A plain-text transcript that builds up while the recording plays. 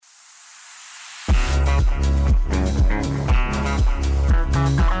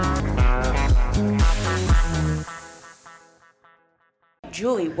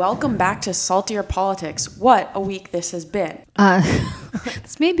Julie, welcome back to Saltier Politics. What a week this has been.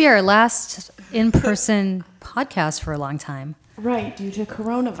 This may be our last in-person podcast for a long time. Right, due to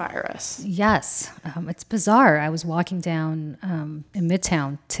coronavirus. Yes, it's bizarre. I was walking down in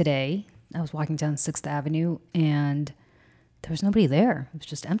Midtown today. I was walking down 6th Avenue, and there was nobody there. It was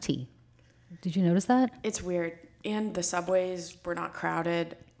just empty. Did you notice that? It's weird. And the subways were not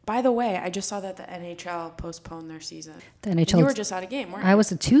crowded. By the way, I just saw that the NHL postponed their season. The NHL. And you were just at a game, weren't you? I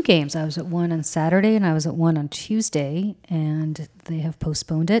was at 2 games. I was at one on Saturday, and I was at one on Tuesday, and they have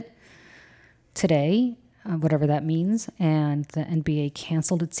postponed it today, whatever that means, and the NBA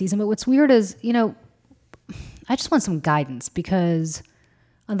canceled its season. But what's weird is, I just want some guidance, because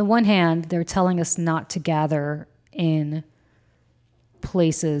on the one hand, they're telling us not to gather in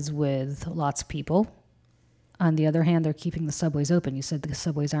places with lots of people. On the other hand, they're keeping the subways open. You said the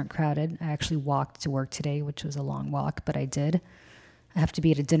subways aren't crowded. I actually walked to work today, which was a long walk, but I did. I have to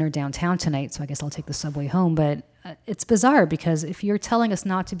be at a dinner downtown tonight, so I guess I'll take the subway home. But it's bizarre, because if you're telling us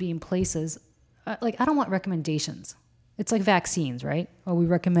not to be in places, I don't want recommendations. It's like vaccines, right? Oh, we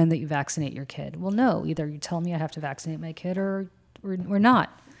recommend that you vaccinate your kid. Well, no, either you tell me I have to vaccinate my kid or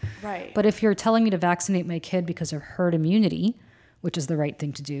not. Right. But if you're telling me to vaccinate my kid because of herd immunity, which is the right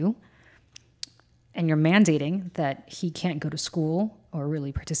thing to do, and you're mandating that he can't go to school or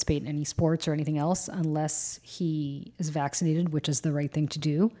really participate in any sports or anything else unless he is vaccinated, which is the right thing to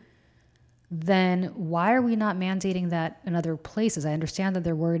do, then why are we not mandating that in other places? I understand that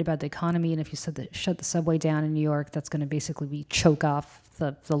they're worried about the economy, and if you said that shut the subway down in New York, that's going to basically choke off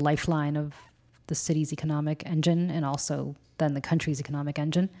the lifeline of the city's economic engine and also then the country's economic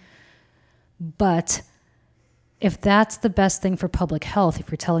engine. But if that's the best thing for public health, if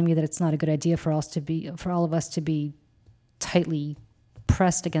you're telling me that it's not a good idea for all of us to be tightly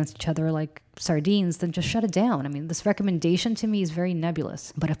pressed against each other like sardines, then just shut it down. I mean, this recommendation to me is very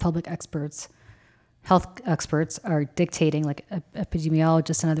nebulous. But if public experts, health experts are dictating, like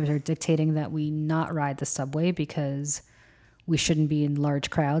epidemiologists and others are dictating that we not ride the subway because we shouldn't be in large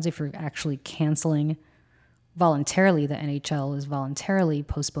crowds, if you're actually canceling voluntarily, the NHL is voluntarily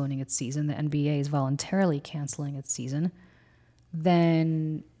postponing its season, the NBA is voluntarily canceling its season,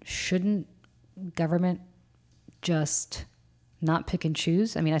 then shouldn't government just not pick and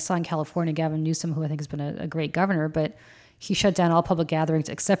choose? I mean, I saw in California, Gavin Newsom, who I think has been a great governor, but he shut down all public gatherings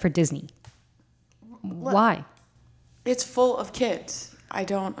except for Disney. Why? It's full of kids. I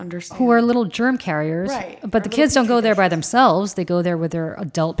don't understand. Who are little germ carriers. Right. But the kids don't go there by themselves. They go there with their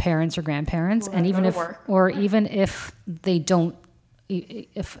adult parents or grandparents. And even if they don't,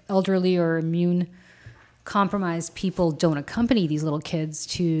 if elderly or immune compromised people don't accompany these little kids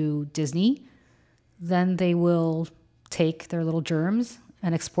to Disney, then they will take their little germs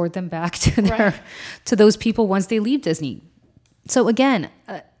and export them back to to those people once they leave Disney. So again,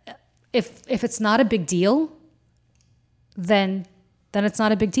 if it's not a big deal, then it's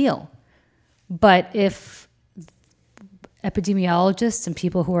not a big deal. But if epidemiologists and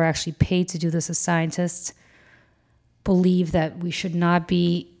people who are actually paid to do this as scientists believe that we should not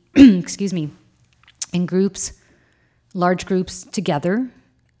be, in groups, large groups together,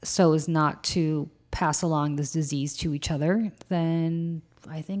 so as not to pass along this disease to each other, then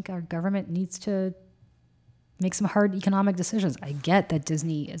I think our government needs to make some hard economic decisions. I get that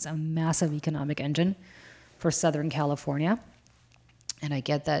Disney is a massive economic engine for Southern California. And I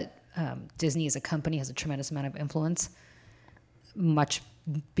get that Disney as a company has a tremendous amount of influence, much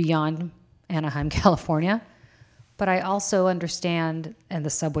beyond Anaheim, California. But I also understand, and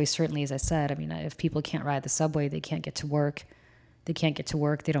the subway certainly, as I said, I mean, if people can't ride the subway, they can't get to work. They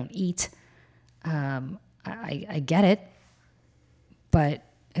don't eat. I get it. But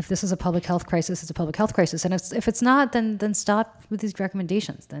if this is a public health crisis, it's a public health crisis. And if it's not, then stop with these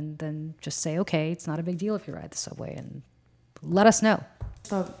recommendations. Then just say, okay, it's not a big deal if you ride the subway, and let us know.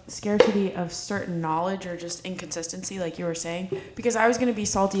 The scarcity of certain knowledge or just inconsistency, like you were saying, because I was going to be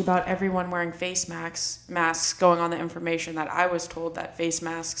salty about everyone wearing face masks going on the information that I was told that face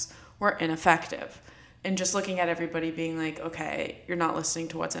masks were ineffective. And just looking at everybody being like, okay, you're not listening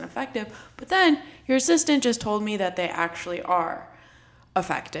to what's ineffective. But then your assistant just told me that they actually are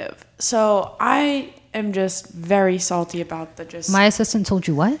effective. So I am just very salty about My assistant told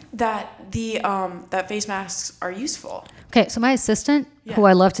you what? That that face masks are useful. Okay, so my assistant, who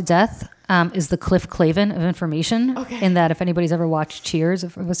I love to death, is the Cliff Clavin of information. Okay. In that, if anybody's ever watched Cheers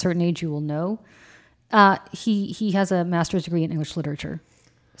of a certain age, you will know. He has a master's degree in English literature,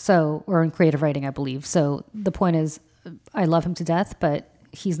 or in creative writing, I believe. So the point is, I love him to death, but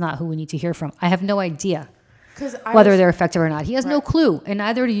he's not who we need to hear from. I have no idea whether they're effective or not. He has no clue, and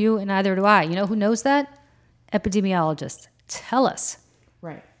neither do you, and neither do I. You know who knows that? Epidemiologists. Tell us.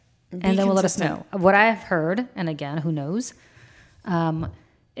 Right. And then we'll let us know. What I've heard, and again, who knows,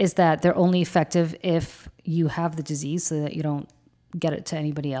 is that they're only effective if you have the disease so that you don't get it to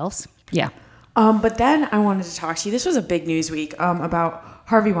anybody else. Yeah. But then I wanted to talk to you. This was a big news week about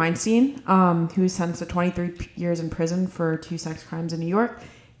Harvey Weinstein, who was sentenced to 23 years in prison for 2 sex crimes in New York.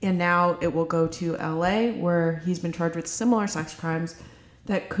 And now it will go to LA, where he's been charged with similar sex crimes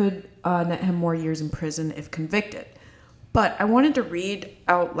that could net him more years in prison if convicted. But I wanted to read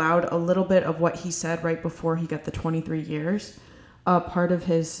out loud a little bit of what he said right before he got the 23 years, part of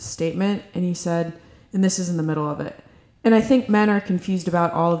his statement. And he said, and this is in the middle of it, "And I think men are confused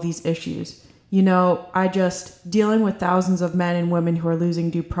about all of these issues. You know, dealing with thousands of men and women who are losing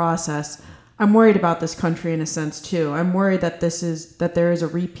due process. I'm worried about this country in a sense too. I'm worried that there is a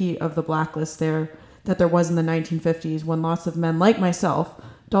repeat of the blacklist that there was in the 1950s when lots of men like myself,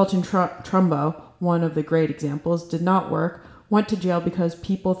 Dalton Trumbo, one of the great examples, did not work, went to jail because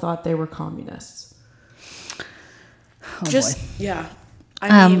people thought they were communists." Boy. Yeah.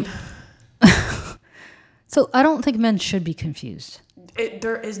 I mean, so I don't think men should be confused.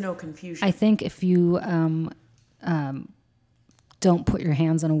 there is no confusion. I think if you don't put your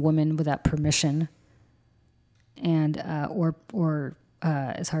hands on a woman without permission, and or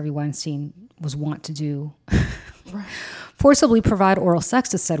as Harvey Weinstein was wont to do, Right. forcibly provide oral sex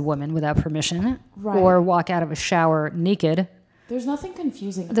to said woman without permission, Right. or walk out of a shower naked. There's nothing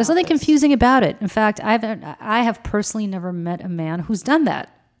confusing about There's nothing this. confusing about it. In fact, I have personally never met a man who's done that.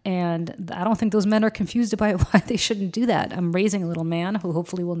 And I don't think those men are confused about why they shouldn't do that. I'm raising a little man who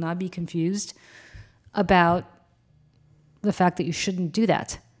hopefully will not be confused about the fact that you shouldn't do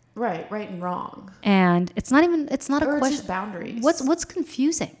that. Right and wrong. And it's not a Or it's just question. boundaries. What's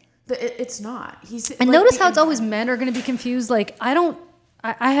confusing? It's not. And notice how it's always men are going to be confused. Like,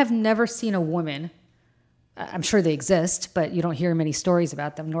 I have never seen a woman, I'm sure they exist, but you don't hear many stories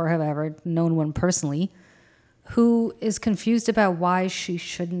about them, nor have I ever known one personally, who is confused about why she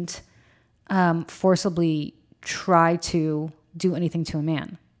shouldn't forcibly try to do anything to a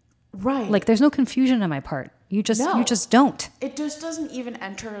man. Right. Like, there's no confusion on my part. You just don't. It just doesn't even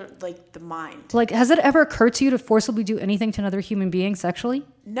enter like the mind. Like, has it ever occurred to you to forcibly do anything to another human being sexually?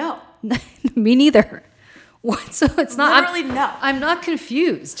 No. Me neither. What? So it's not. Literally no. I'm not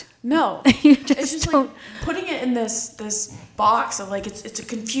confused. No. You just It's just don't. like putting it in this box of like it's a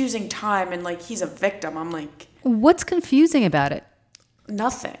confusing time and like he's a victim. I'm like, What's confusing about it?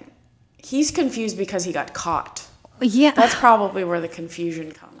 nothing. He's confused because he got caught. Yeah. That's probably where the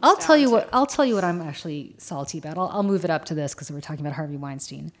confusion comes. I'll tell you what I'm actually salty about. I'll move it up to this because we're talking about Harvey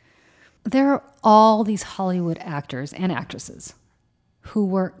Weinstein. There are all these Hollywood actors and actresses who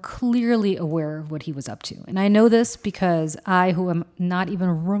were clearly aware of what he was up to. And I know this because I, who am not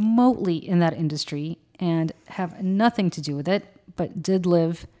even remotely in that industry and have nothing to do with it, but did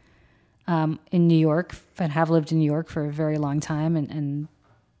live in New York and have lived in New York for a very long time and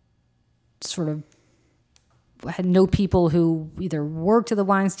sort of had know people who either worked at the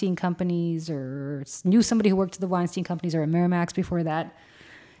Weinstein companies or knew somebody who worked at the Weinstein companies or at Miramax before that.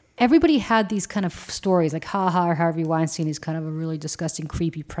 Everybody had these kind of stories like, Harvey Weinstein is kind of a really disgusting,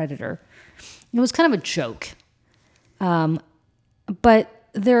 creepy predator. It was kind of a joke. But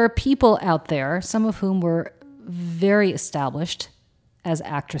there are people out there, some of whom were very established as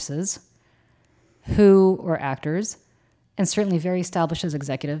actresses or actors, and certainly very established as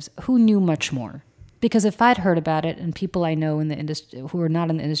executives, who knew much more. Because if I'd heard about it, and people I know in the industry who are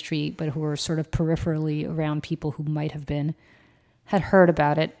not in the industry, but who are sort of peripherally around people who might have been, had heard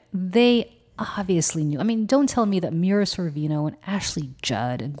about it, they obviously knew. I mean, don't tell me that Mira Sorvino and Ashley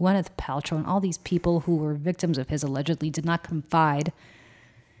Judd and Gwyneth Paltrow and all these people who were victims of his allegedly did not confide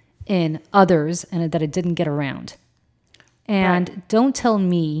in others and that it didn't get around. And don't tell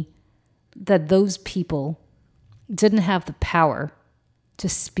me that those people didn't have the power to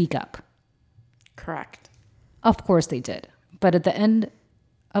speak up. Correct. Of course they did. But at the end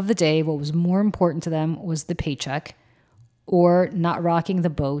of the day, what was more important to them was the paycheck or not rocking the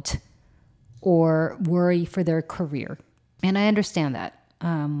boat or worry for their career. And I understand that.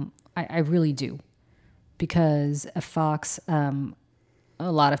 I really do. Because at Fox, a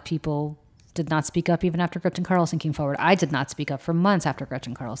lot of people did not speak up even after Gretchen Carlson came forward. I did not speak up for months after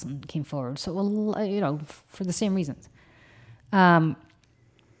Gretchen Carlson came forward. So, for the same reasons.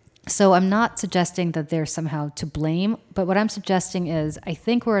 So I'm not suggesting that they're somehow to blame, but what I'm suggesting is I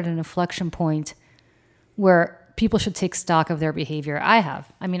think we're at an inflection point where people should take stock of their behavior. I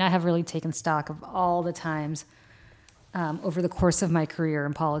have really taken stock of all the times over the course of my career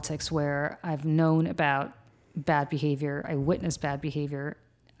in politics where I've known about bad behavior, I witnessed bad behavior,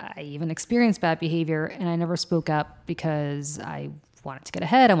 I even experienced bad behavior, and I never spoke up because I wanted to get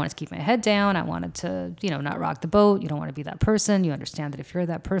ahead. I wanted to keep my head down. I wanted to, not rock the boat. You don't want to be that person. You understand that if you're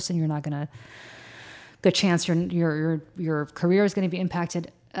that person, you're not going to, good chance your career is going to be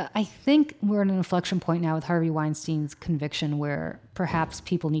impacted. I think we're at an inflection point now with Harvey Weinstein's conviction where perhaps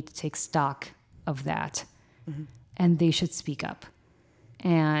people need to take stock of that and they should speak up.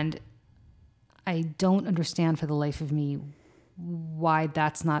 And I don't understand for the life of me why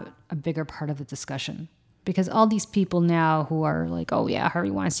that's not a bigger part of the discussion. Because all these people now who are like, oh yeah,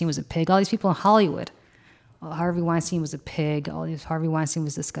 Harvey Weinstein was a pig. All these people in Hollywood, Harvey Weinstein was a pig. Harvey Weinstein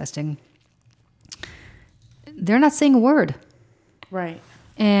was disgusting. They're not saying a word. Right.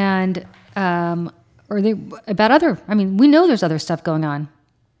 And, or they, about other, we know there's other stuff going on.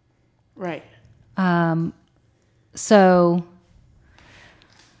 Right. So,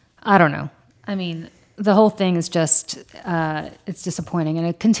 I don't know. The whole thing is just, it's disappointing. And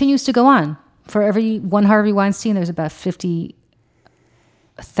it continues to go on. For every one Harvey Weinstein, there's about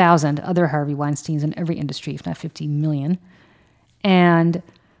 50,000 other Harvey Weinsteins in every industry, if not 50 million. And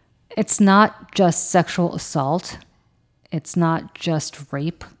it's not just sexual assault. It's not just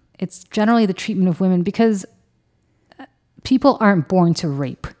rape. It's generally the treatment of women because people aren't born to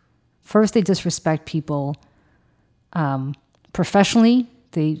rape. First, they disrespect people professionally.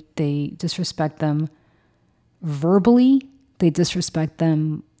 They disrespect them verbally. They disrespect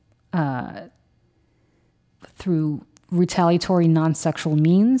them through retaliatory non-sexual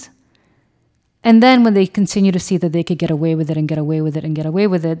means. And then when they continue to see that they could get away with it and get away with it and get away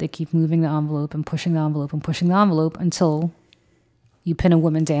with it, they keep moving the envelope and pushing the envelope and pushing the envelope until you pin a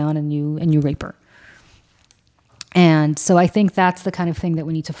woman down and you rape her. And so I think that's the kind of thing that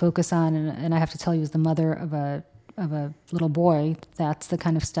we need to focus on. And I have to tell you, as the mother of a little boy, that's the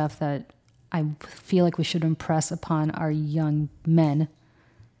kind of stuff that I feel like we should impress upon our young men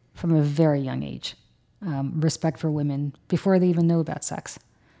from a very young age. Respect for women before they even know about sex,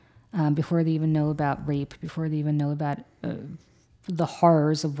 before they even know about rape, before they even know about the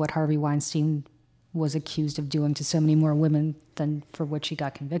horrors of what Harvey Weinstein was accused of doing to so many more women than for which he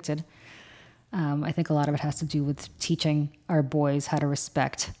got convicted. I think a lot of it has to do with teaching our boys how to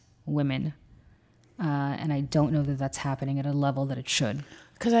respect women. And I don't know that that's happening at a level that it should.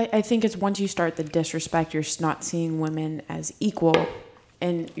 Because I think it's once you start the disrespect, you're not seeing women as equal,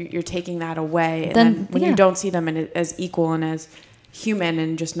 and you're taking that away. And then when you don't see them as equal and as human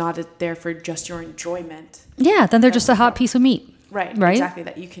and just not there for just your enjoyment. Yeah, then they're just a hot piece of meat. Right? Exactly,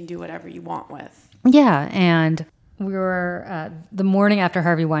 that you can do whatever you want with. Yeah, and we were, the morning after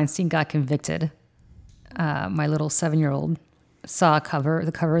Harvey Weinstein got convicted, my little 7-year-old saw the cover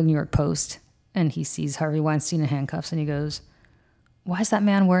of the New York Post, and he sees Harvey Weinstein in handcuffs, and he goes, "Why is that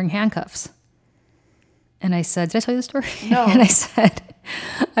man wearing handcuffs?" And I said, "Did I tell you the story?" No. And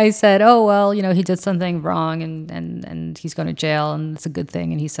I said, "Oh, well, he did something wrong and he's going to jail and it's a good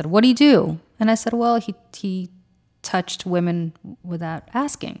thing." And he said, "What did he do?" And I said, "Well, he touched women without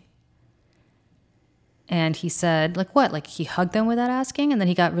asking." And he said, "Like what? Like he hugged them without asking?" And then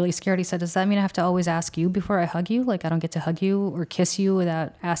he got really scared. He said, "Does that mean I have to always ask you before I hug you? Like I don't get to hug you or kiss you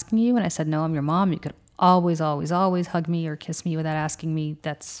without asking you?" And I said, "No, I'm your mom. You could always, always, always hug me or kiss me without asking me.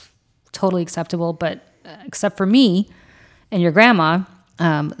 That's totally acceptable. But except for me and your grandma,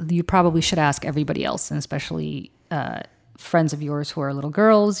 you probably should ask everybody else, and especially friends of yours who are little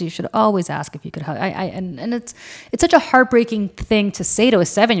girls. You should always ask if you could hug." And it's such a heartbreaking thing to say to a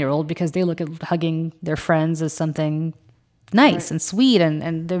 7-year-old because they look at hugging their friends as something nice and sweet,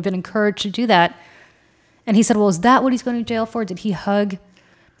 and they've been encouraged to do that. And he said, "Well, is that what he's going to jail for? Did he hug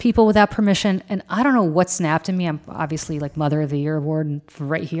people without permission?" And I don't know what snapped in me. I'm obviously like Mother of the Year award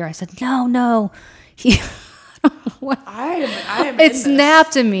right here. I said, no. I am it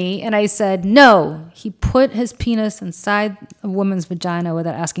snapped in me, and I said, "No, he put his penis inside a woman's vagina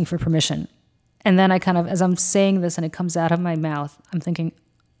without asking for permission." And then I kind of, as I'm saying this and it comes out of my mouth, I'm thinking,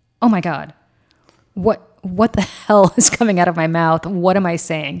 oh my God, what the hell is coming out of my mouth? What am I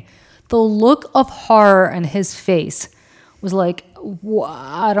saying? The look of horror on his face was like,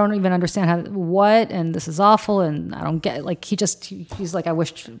 I don't even understand what, and this is awful, and I don't get, like, he's like, I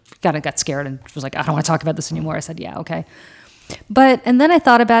wish, kind of got scared and was like, I don't want to talk about this anymore. I said, yeah, okay. And then I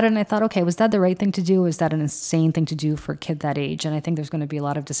thought about it and I thought, okay, was that the right thing to do? Was that an insane thing to do for a kid that age? And I think there's going to be a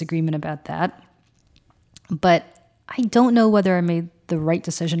lot of disagreement about that. But I don't know whether I made the right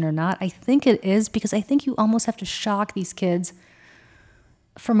decision or not. I think it is, because I think you almost have to shock these kids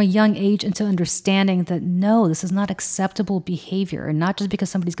from a young age into understanding that no, this is not acceptable behavior, and not just because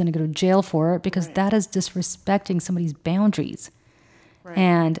somebody's going to go to jail for it, because that is disrespecting somebody's boundaries. Right.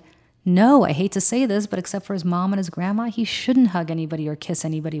 And No, I hate to say this, but except for his mom and his grandma, he shouldn't hug anybody or kiss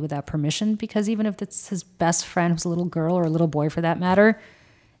anybody without permission, because even if it's his best friend who's a little girl or a little boy for that matter,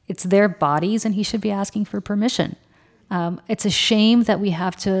 it's their bodies and he should be asking for permission. It's a shame that we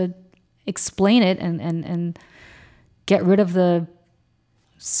have to explain it and get rid of the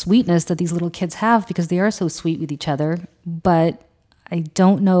sweetness that these little kids have, because they are so sweet with each other. But I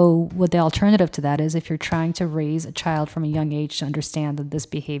don't know what the alternative to that is if you're trying to raise a child from a young age to understand that this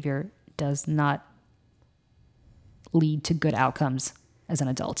behavior does not lead to good outcomes as an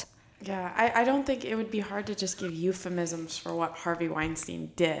adult. Yeah, I don't think it would be hard to just give euphemisms for what Harvey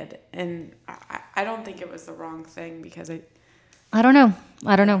Weinstein did. And I don't think it was the wrong thing, because I don't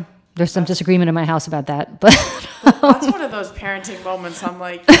know. There's some disagreement in my house about that, but that's one of those parenting moments. I'm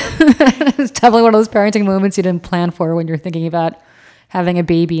like, it's definitely one of those parenting moments you didn't plan for when you're thinking about having a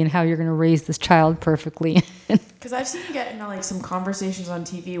baby and how you're going to raise this child perfectly. Because I've seen you get into like some conversations on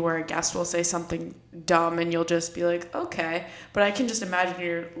TV where a guest will say something dumb and you'll just be like, okay. But I can just imagine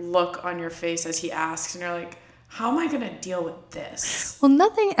your look on your face as he asks, and you're like, how am I going to deal with this? Well,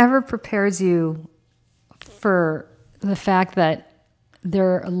 nothing ever prepares you for the fact that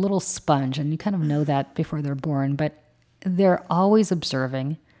they're a little sponge, and you kind of know that before they're born, but they're always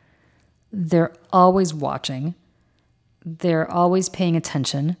observing. They're always watching. They're always paying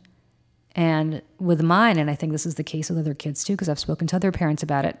attention. And with mine, and I think this is the case with other kids too, because I've spoken to other parents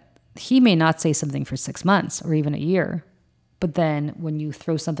about it, he may not say something for 6 months or even a year. But then when you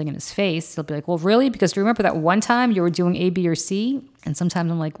throw something in his face, he'll be like, well, really? Because do you remember that one time you were doing A, B, or C? And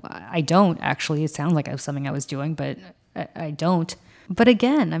sometimes I'm like, I don't actually. It sounds like it was something I was doing, but I don't. But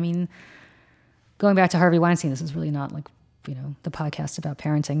again, I mean, going back to Harvey Weinstein, this is really not like, the podcast about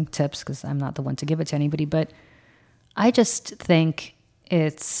parenting tips, because I'm not the one to give it to anybody. But I just think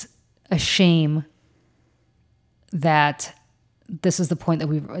it's a shame that this is the point that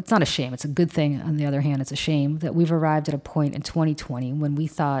it's not a shame, it's a good thing. On the other hand, it's a shame that we've arrived at a point in 2020 when we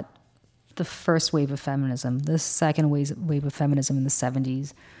thought the first wave of feminism, the second wave of feminism in the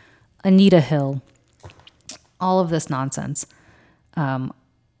 70s, Anita Hill, all of this nonsense.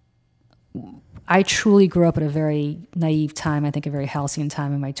 I truly grew up at a very naive time, I think a very halcyon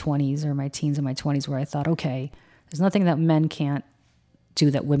time in my 20s or my teens and my 20s, where I thought, okay, there's nothing that men can't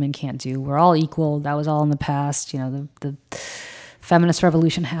do that women can't do. We're all equal. That was all in the past. The feminist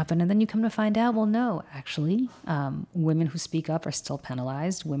revolution happened. And then you come to find out, well, no, actually, women who speak up are still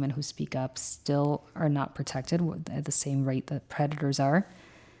penalized. Women who speak up still are not protected at the same rate that predators are.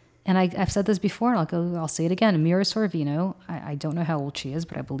 And I've said this before, and I'll say it again. Mira Sorvino, I don't know how old she is,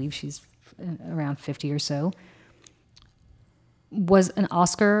 but I believe she's around 50 or so, was an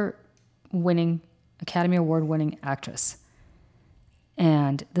Oscar-winning, Academy Award-winning actress.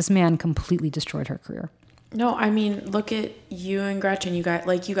 And this man completely destroyed her career. No, I mean, look at you and Gretchen. You guys,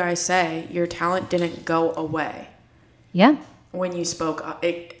 like you guys say, your talent didn't go away. Yeah. When you spoke up,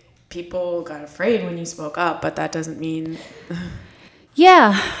 people got afraid when you spoke up, but that doesn't mean...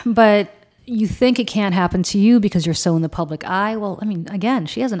 Yeah, but you think it can't happen to you because you're so in the public eye. Well, I mean, again,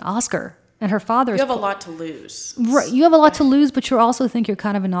 she has an Oscar, and her father... You have a lot to lose. Right, you have a lot to lose, but you also think you're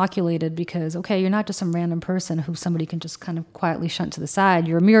kind of inoculated because, okay, you're not just some random person who somebody can just kind of quietly shunt to the side.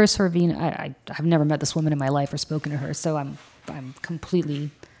 You're Mira Sorvino. I've never met this woman in my life or spoken to her, so I'm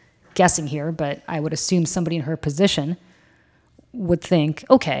completely guessing here, but I would assume somebody in her position would think,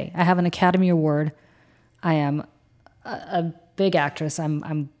 okay, I have an Academy Award. I am a big actress.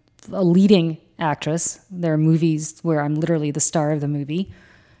 I'm a leading actress. There are movies where I'm literally the star of the movie.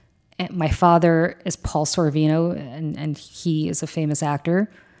 And my father is Paul Sorvino, and he is a famous actor.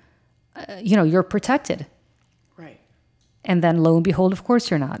 You're protected. Right. And then lo and behold, of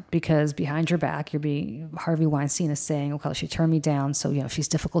course you're not, because behind your back, Harvey Weinstein is saying, okay, she turned me down, so she's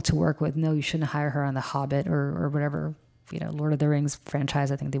difficult to work with. No, you shouldn't hire her on The Hobbit or whatever, Lord of the Rings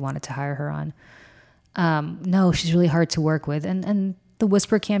franchise I think they wanted to hire her on. No, she's really hard to work with. And the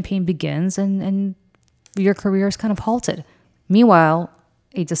Whisper campaign begins, and your career is kind of halted. Meanwhile,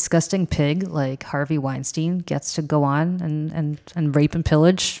 a disgusting pig like Harvey Weinstein gets to go on and rape and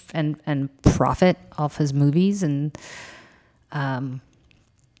pillage and profit off his movies and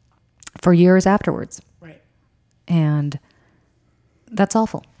for years afterwards. Right. And that's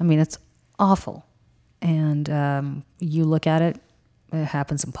awful. I mean, it's awful. And you look at it, it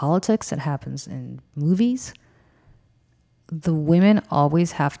happens in politics, it happens in movies. The women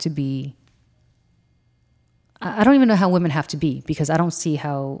always have to be... I don't even know how women have to be, because I don't see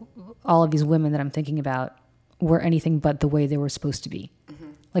how all of these women that I'm thinking about were anything but the way they were supposed to be. Mm-hmm.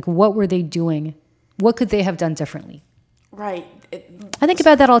 Like, what were they doing? What could they have done differently? Right. I think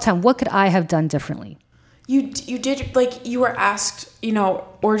about that all the time. What could I have done differently? You did, like, you were asked,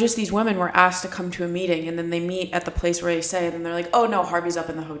 or just these women were asked to come to a meeting, and then they meet at the place where they say, and then they're like, oh no, Harvey's up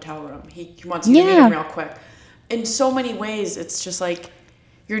in the hotel room. He wants you to meet him real quick. In so many ways, it's just like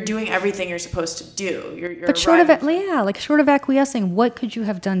you're doing everything you're supposed to do. You're short of acquiescing, what could you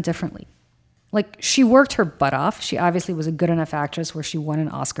have done differently? Like, she worked her butt off. She obviously was a good enough actress where she won an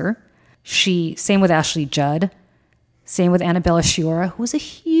Oscar. Same with Ashley Judd. Same with Annabella Sciorra, who was a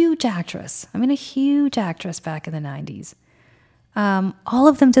huge actress. I mean, a huge actress back in the 90s. All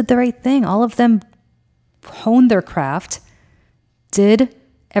of them did the right thing. All of them honed their craft, did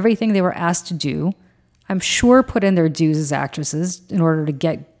everything they were asked to do. I'm sure put in their dues as actresses in order to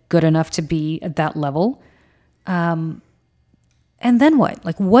get good enough to be at that level. And then what?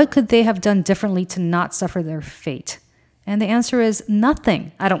 Like, what could they have done differently to not suffer their fate? And the answer is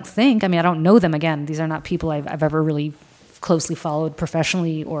nothing, I don't think. I mean, I don't know them. Again, these are not people I've ever really closely followed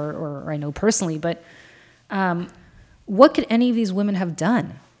professionally or I know personally. But what could any of these women have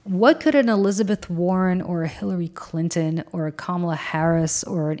done? What could an Elizabeth Warren or a Hillary Clinton or a Kamala Harris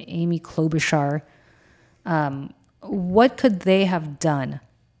or an Amy Klobuchar, what could they have done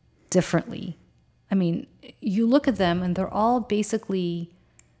differently? I mean, you look at them and they're all basically...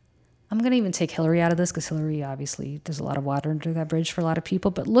 I'm going to even take Hillary out of this because Hillary, obviously, there's a lot of water under that bridge for a lot of people.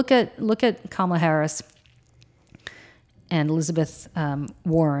 But look at Kamala Harris and Elizabeth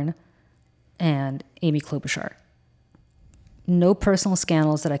Warren and Amy Klobuchar. No personal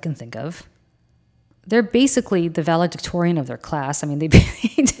scandals that I can think of. They're basically the valedictorian of their class. I mean, they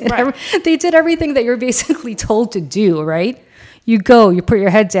did everything that you're basically told to do, right? You go, you put your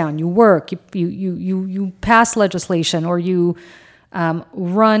head down, you work, you pass legislation, or you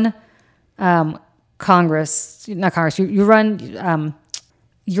run... Congress, you run,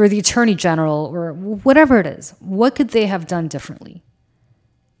 you're the attorney general or whatever it is. What could they have done differently?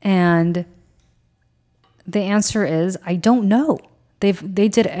 And the answer is, I don't know. They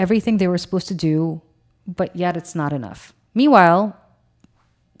did everything they were supposed to do, but yet it's not enough. Meanwhile,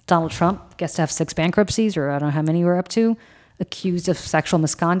 Donald Trump gets to have 6 bankruptcies, or I don't know how many we're up to, accused of sexual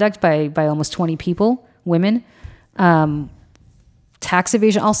misconduct by almost 20 people, women. Tax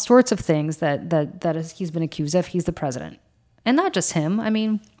evasion, all sorts of things that he's been accused of. He's the president. And not just him. I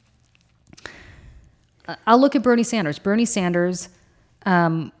mean, I'll look at Bernie Sanders. Bernie Sanders,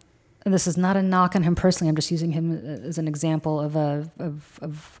 and this is not a knock on him personally. I'm just using him as an example of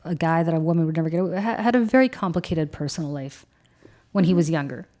a guy that a woman would never get away. Had a very complicated personal life when he was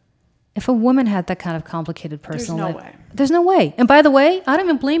younger. If a woman had that kind of complicated personal life, there's no way. And by the way, I don't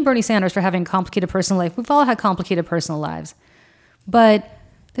even blame Bernie Sanders for having a complicated personal life. We've all had complicated personal lives. But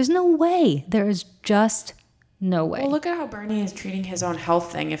there's no way. There is just no way. Well, look at how Bernie is treating his own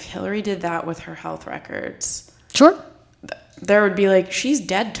health thing. If Hillary did that with her health records, sure, there would be like, she's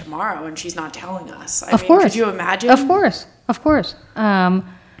dead tomorrow and she's not telling us. I mean, could you imagine? Of course.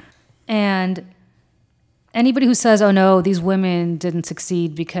 And anybody who says, oh no, these women didn't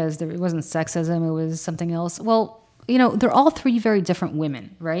succeed because it wasn't sexism, it was something else. Well, they're all 3 very different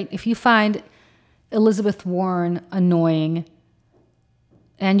women, right? If you find Elizabeth Warren annoying,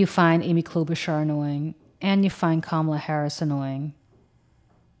 and you find Amy Klobuchar annoying, and you find Kamala Harris annoying,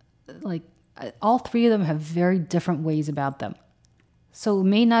 like, all 3 of them have very different ways about them. So it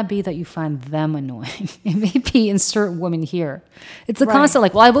may not be that you find them annoying. It may be insert woman here. It's a constant,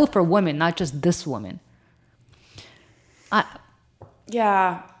 like, well, I vote for a woman, not just this woman.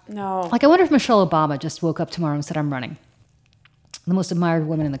 Yeah, no. Like, I wonder if Michelle Obama just woke up tomorrow and said, I'm running. The most admired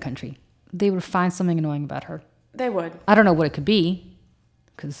woman in the country. They would find something annoying about her. They would. I don't know what it could be.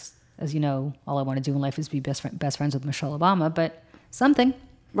 Because, as you know, all I want to do in life is be best friends with Michelle Obama, but something.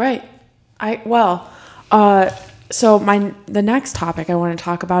 Right. So the next topic I want to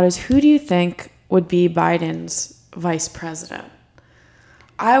talk about is, who do you think would be Biden's vice president?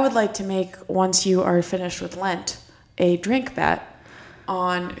 I would like to make, once you are finished with Lent, a drink bet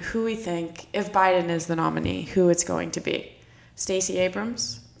on who we think, if Biden is the nominee, who it's going to be. Stacey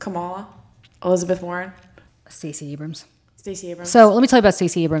Abrams, Kamala, Elizabeth Warren. Stacey Abrams. So let me tell you about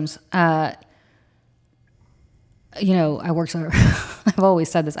Stacey Abrams. I worked. I've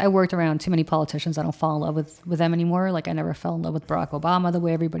always said this. I worked around too many politicians. I don't fall in love with them anymore. Like, I never fell in love with Barack Obama the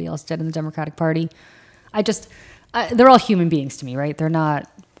way everybody else did in the Democratic Party. They're all human beings to me, right? They're not.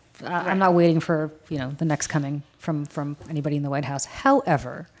 I'm not waiting for the next coming from anybody in the White House.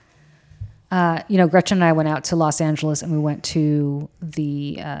 However, Gretchen and I went out to Los Angeles and we went to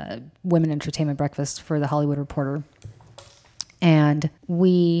the Women Entertainment Breakfast for the Hollywood Reporter. And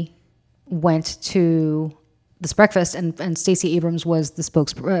we went to this breakfast, and Stacey Abrams was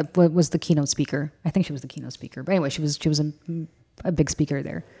the was the keynote speaker. I think she was the keynote speaker. But anyway, she was a big speaker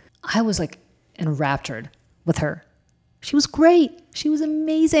there. I was like enraptured with her. She was great. She was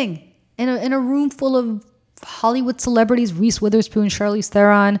amazing. In a room full of Hollywood celebrities, Reese Witherspoon, Charlize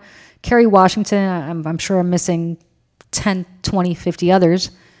Theron, Kerry Washington, I'm sure I'm missing 10, 20, 50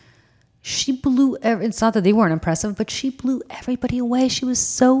 others. She blew, it's not that they weren't impressive, but she blew everybody away. She was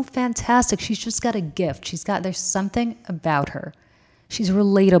so fantastic. She's just got a gift. There's something about her. She's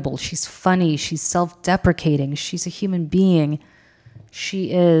relatable. She's funny. She's self-deprecating. She's a human being.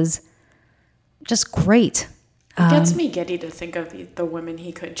 She is just great. It gets me giddy to think of the women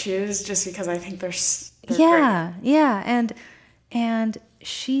he could choose, just because I think they're yeah, great. Yeah. And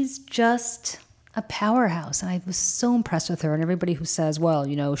she's just a powerhouse. And I was so impressed with her. And everybody who says, well,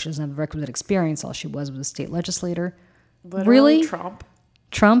 she doesn't have the requisite experience, all she was a state legislator. Literally really?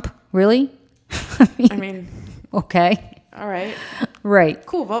 Trump? Really? I mean. Okay. All right. Right.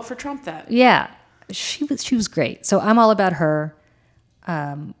 Cool. Vote for Trump then. Yeah. She was great. So I'm all about her.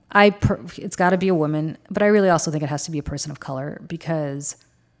 It's got to be a woman, but I really also think it has to be a person of color, because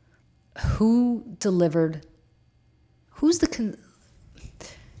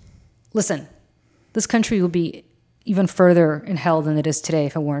listen, this country would be even further in hell than it is today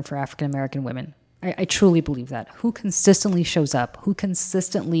if it weren't for African American women. I truly believe that. Who consistently shows up, who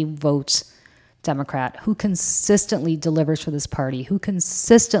consistently votes Democrat, who consistently delivers for this party, who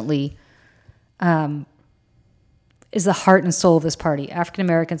consistently is the heart and soul of this party, African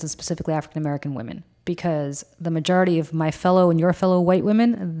Americans and specifically African American women, because the majority of my fellow and your fellow white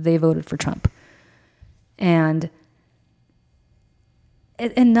women, they voted for Trump. And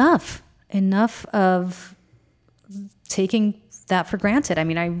enough of taking that for granted. I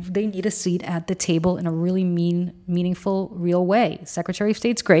mean, they need a seat at the table in a really meaningful, real way. Secretary of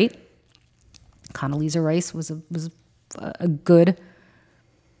State's great. Condoleezza Rice was a good,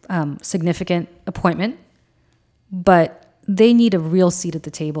 significant appointment. But they need a real seat at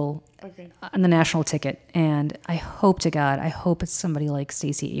the table on the national ticket. And I hope to God, it's somebody like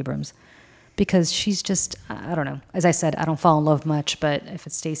Stacey Abrams, because she's just, I don't know. As I said, I don't fall in love much, but if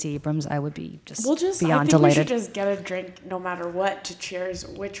it's Stacey Abrams, I would be beyond delighted. We should just get a drink no matter what to cheers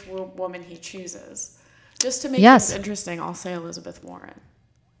which woman he chooses. Just to make things interesting, I'll say Elizabeth Warren,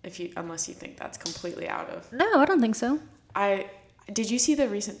 unless you think that's completely out of. No, I don't think so. Did you see the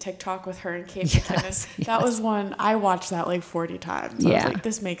recent TikTok with her and Kate McKinnon? Yes. That was one I watched that like 40 times. I was like,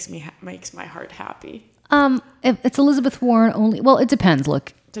 this makes my heart happy. It's Elizabeth Warren only. Well, it depends.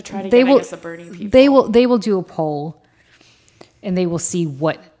 Look, to try to get against the Bernie people. They will do a poll, and they will see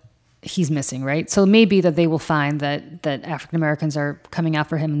what he's missing, right? So it may be that they will find that African Americans are coming out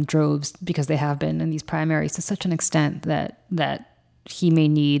for him in droves, because they have been in these primaries to such an extent that he may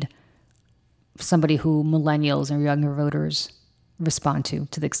need somebody who millennials and younger voters respond to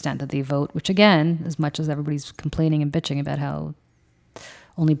the extent that they vote, which again, as much as everybody's complaining and bitching about how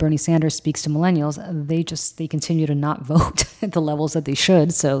only Bernie Sanders speaks to millennials, they continue to not vote at the levels that they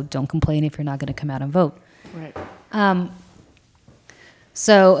should. So don't complain if you're not going to come out and vote. Right.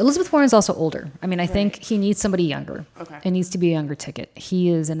 So Elizabeth Warren's also older. I mean, I think he needs somebody younger. Okay. It needs to be a younger ticket. He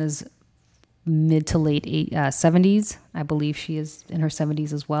is in his mid to late 70s. I believe she is in her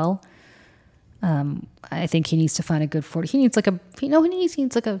 70s as well. I think he needs to find a good 40. He needs Michelle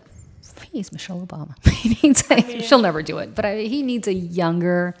Obama. She'll never do it, but he needs a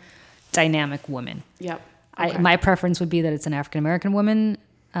younger, dynamic woman. Yep. Okay. My preference would be that it's an African American woman,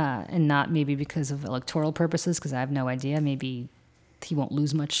 and not maybe because of electoral purposes, because I have no idea. Maybe he won't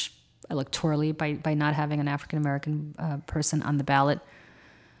lose much electorally by not having an African American person on the ballot.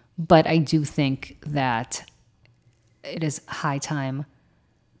 But I do think that it is high time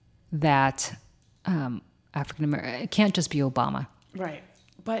that African American, it can't just be Obama. Right.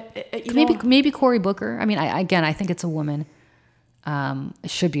 But maybe Cory Booker. I mean, I think it's a woman. It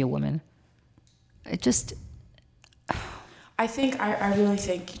should be a woman. I really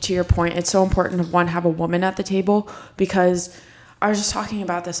think, to your point, it's so important to have a woman at the table, because I was just talking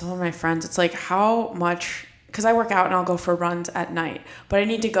about this with one of my friends. It's like how much, because I work out and I'll go for runs at night, but I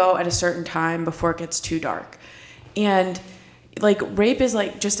need to go at a certain time before it gets too dark. And like rape is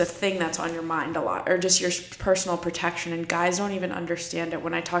like just a thing that's on your mind a lot, or just your personal protection, and guys don't even understand it.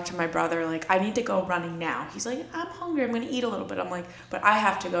 When I talk to my brother, like, I need to go running now, he's like, I'm hungry, I'm gonna eat a little bit. I'm like, but I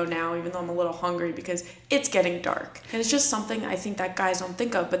have to go now even though I'm a little hungry, because it's getting dark. And it's just something I think that guys don't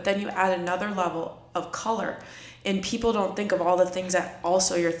think of. But then you add another level of color, and people don't think of all the things that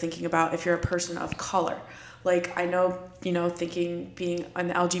also you're thinking about if you're a person of color. Like, I know, thinking being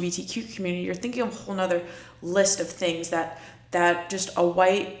an LGBTQ community, you're thinking of a whole nother list of things that just a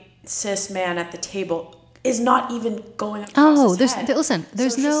white cis man at the table is not even going across his head.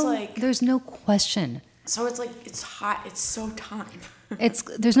 There's no question. So it's like, it's hot. It's so time.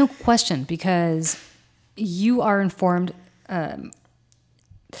 There's no question, because you are informed.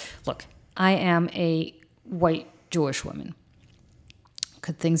 Look, I am a white Jewish woman.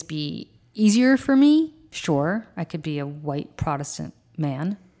 Could things be easier for me? Sure. I could be a white Protestant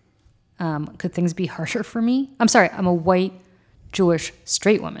man. Could things be harsher for me? I'm sorry, I'm a white Jewish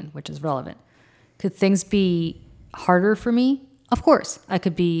straight woman, which is relevant. Could things be harder for me? Of course. I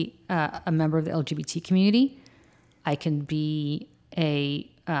could be a member of the LGBT community. I can be a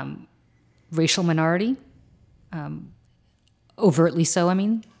racial minority, overtly so, I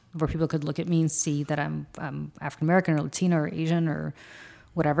mean, where people could look at me and see that I'm African American or Latino or Asian or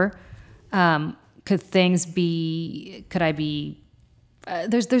whatever. Could I be,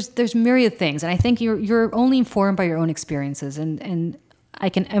 there's myriad things. And I think you're only informed by your own experiences. And I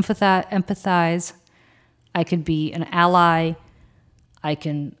can empathize. I could be an ally. I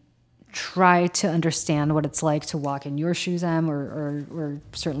can try to understand what it's like to walk in your shoes, Em, or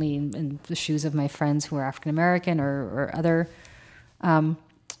certainly in the shoes of my friends who are African American or other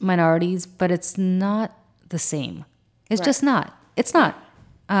minorities, but it's not the same. It's Right. just not. It's not.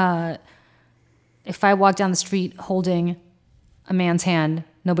 If I walk down the street holding a man's hand,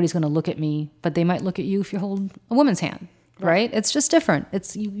 nobody's going to look at me, but they might look at you if you hold a woman's hand, right? It's just different.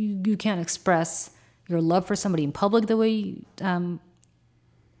 It's you can't express your love for somebody in public the way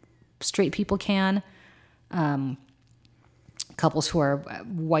straight people can. Couples who are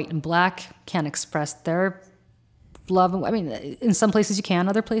white and black can't express their love. I mean, in some places you can,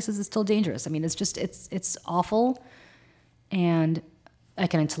 other places it's still dangerous. I mean, it's awful, and I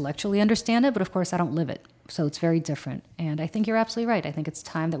can intellectually understand it, but of course I don't live it. So it's very different. And I think you're absolutely right. I think it's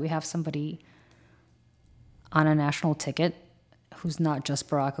time that we have somebody on a national ticket who's not just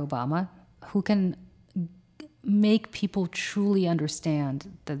Barack Obama, who can make people truly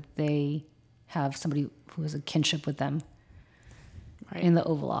understand that they have somebody who has a kinship with them Right. in the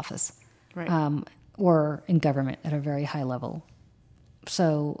Oval Office, Right. or in government at a very high level.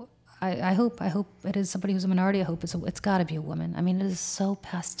 So I hope it is somebody who's a minority. I hope it's got to be a woman. I mean, it is so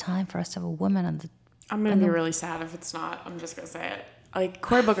past time for us to have a woman on the. I'm going to be really sad if it's not. I'm just going to say it. Like,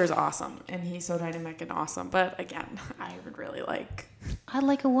 Cory Booker's awesome, and he's so dynamic and awesome. But, again, I would really like... I'd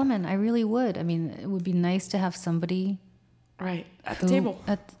like a woman. I really would. I mean, it would be nice to have somebody... Right. At the table.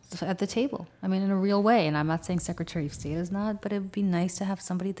 At the table. I mean, in a real way. And I'm not saying Secretary of State is not, but it would be nice to have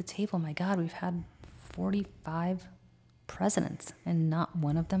somebody at the table. My God, we've had 45 presidents, and not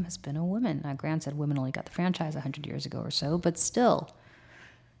one of them has been a woman. Now, granted, women only got the franchise 100 years ago or so, but still,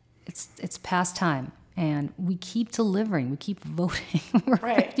 it's past time. And we keep delivering. We keep voting. We're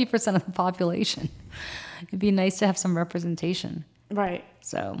Right. 50% of the population. It'd be nice to have some representation. Right.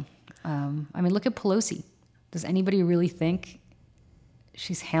 So, I mean, look at Pelosi. Does anybody really think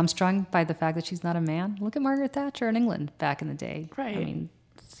she's hamstrung by the fact that she's not a man? Look at Margaret Thatcher in England back in the day. Right. I mean,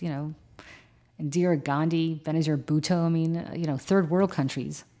 Indira Gandhi, Benazir Bhutto. I mean, third world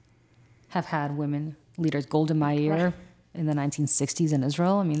countries have had women leaders. Golda Meir Right. in the 1960s in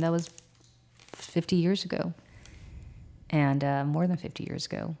Israel. I mean, that was 50 years ago, and more than 50 years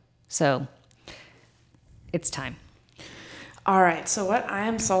ago. So it's time. All right, so what I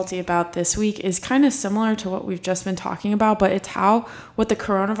am salty about this week is kind of similar to what we've just been talking about, but it's how what the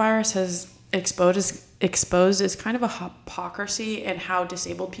coronavirus has exposed is kind of a hypocrisy in how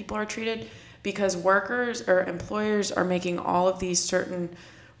disabled people are treated, because workers or employers are making all of these certain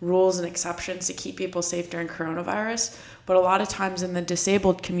rules and exceptions to keep people safe during coronavirus. But a lot of times in the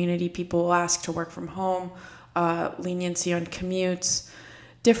disabled community, people will ask to work from home, leniency on commutes,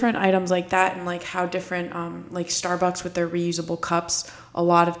 different items like that, and like how different, like Starbucks with their reusable cups, a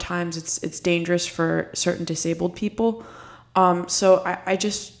lot of times it's dangerous for certain disabled people. So I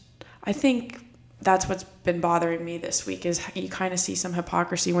think that's what's been bothering me this week is you kind of see some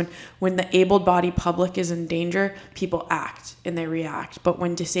hypocrisy when the able-bodied public is in danger, people act and they react. But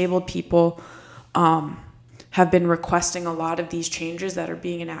when disabled people have been requesting a lot of these changes that are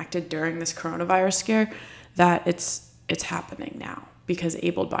being enacted during this coronavirus scare, that it's happening now because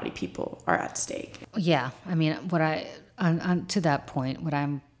able-bodied people are at stake. Yeah, I mean, to that point, what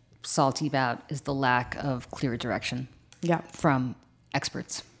I'm salty about is the lack of clear direction. Yeah. From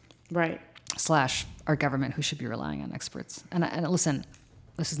experts. Right. / our government, who should be relying on experts. And listen,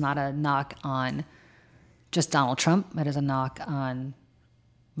 this is not a knock on just Donald Trump. It is a knock on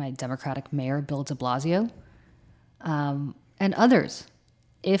my Democratic mayor, Bill de Blasio, and others.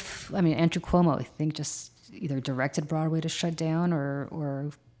 Andrew Cuomo, I think, just either directed Broadway to shut down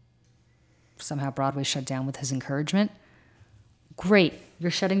or somehow Broadway shut down with his encouragement. Great.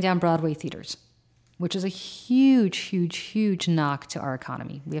 You're shutting down Broadway theaters, which is a huge, huge, huge knock to our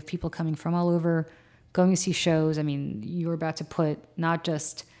economy. We have people coming from all over, going to see shows. I mean, you're about to put not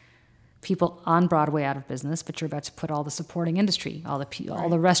just people on Broadway out of business, but you're about to put all the supporting industry, all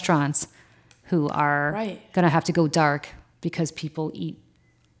the restaurants who are going to have to go dark because people eat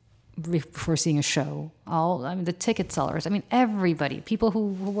before seeing a show. The ticket sellers. Everybody, people who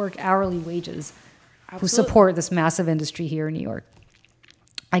work hourly wages, who support this massive industry here in New York.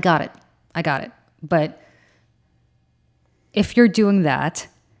 I got it. But if you're doing that,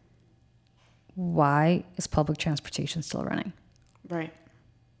 why is public transportation still running? Right.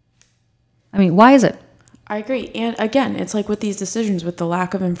 Why is it? I agree. And again, it's like with these decisions, with the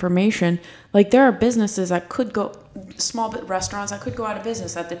lack of information, like there are businesses that could go, small restaurants that could go out of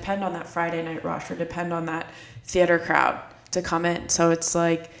business that depend on that Friday night rush or depend on that theater crowd to come in. So it's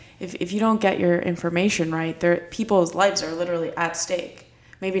like, if you don't get your information right, people's lives are literally at stake.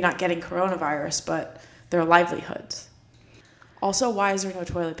 Maybe not getting coronavirus, but their livelihoods. Also, why is there no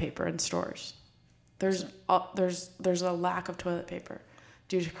toilet paper in stores? There's a lack of toilet paper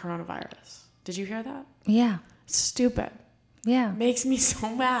due to coronavirus. Did you hear that? Yeah. It's stupid. Yeah. It makes me so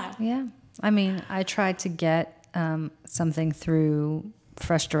mad. Yeah. I tried to get something through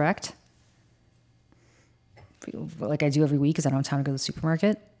Fresh Direct, like I do every week because I don't have time to go to the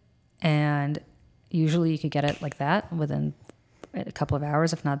supermarket. And usually you could get it like that within a couple of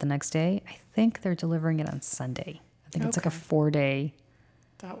hours, if not the next day. I think they're delivering it on Sunday. I think it's like a 4-day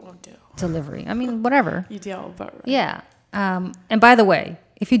that won't do. Delivery. Whatever. You deal, but right. Yeah. And by the way,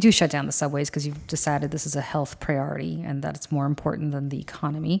 if you do shut down the subways because you've decided this is a health priority and that it's more important than the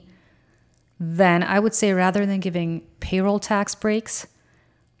economy, then I would say rather than giving payroll tax breaks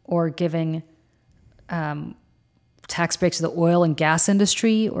or giving tax breaks to the oil and gas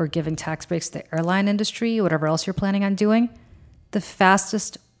industry or giving tax breaks to the airline industry, or whatever else you're planning on doing, the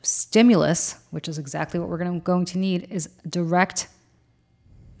fastest stimulus, which is exactly what we're going to need, is direct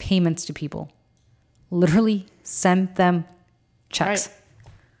payments to people. Literally send them checks. Right.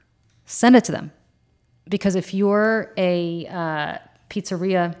 Send it to them. Because if you're a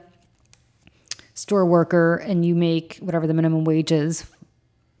pizzeria store worker and you make whatever the minimum wage is,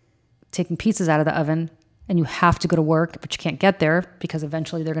 taking pizzas out of the oven, and you have to go to work, but you can't get there because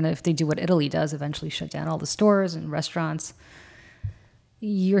eventually they're going to, if they do what Italy does, eventually shut down all the stores and restaurants,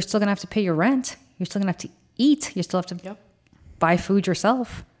 you're still going to have to pay your rent. You're still going to have to eat. You still have to buy food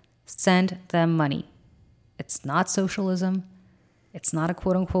yourself. Send them money. It's not socialism. It's not a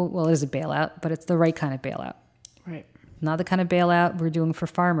quote unquote, well, it is a bailout, but it's the right kind of bailout. Right. Not the kind of bailout we're doing for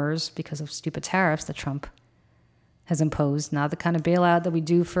farmers because of stupid tariffs that Trump has imposed. Not the kind of bailout that we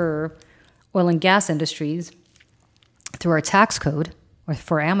do for oil and gas industries through our tax code, or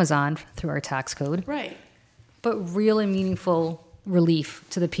for Amazon through our tax code. Right. But really meaningful relief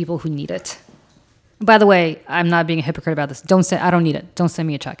to the people who need it. By the way, I'm not being a hypocrite about this. I don't need it. Don't send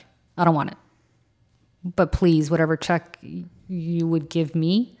me a check. I don't want it. But please, whatever check you would give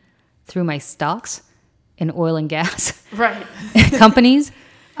me through my stocks in oil and gas companies,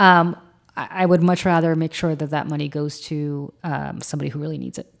 I would much rather make sure that money goes to somebody who really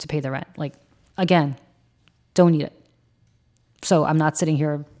needs it to pay the rent. Like, again, don't need it. So I'm not sitting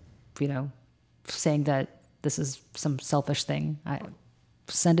here, saying that this is some selfish thing. I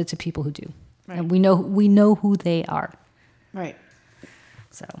send it to people who do. Right. And we know who they are. Right.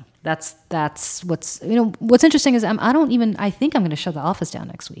 So that's what's interesting is I think I'm going to shut the office down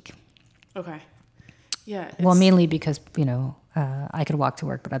next week. Okay. Yeah. Well, mainly because, I could walk to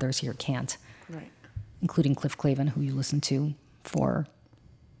work, but others here can't. Right. Including Cliff Clavin, who you listen to for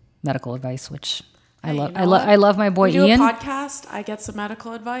medical advice, which I love. I love my boy Ian. We do a podcast. I get some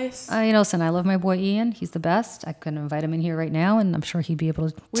medical advice. Listen, I love my boy Ian. He's the best. I can invite him in here right now, and I'm sure he'd be able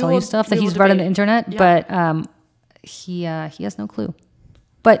to tell you stuff that he's read on the internet. Yeah. But he has no clue.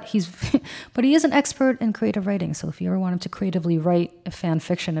 But he is an expert in creative writing. So if you ever want him to creatively write a fan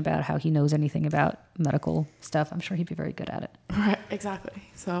fiction about how he knows anything about medical stuff, I'm sure he'd be very good at it. Right, exactly.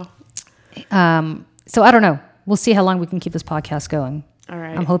 So I don't know. We'll see how long we can keep this podcast going. All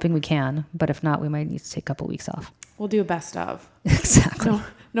right. I'm hoping we can, but if not, we might need to take a couple weeks off. We'll do a best of. Exactly.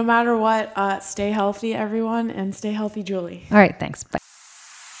 No matter what, stay healthy, everyone, and stay healthy, Julie. All right, thanks. Bye.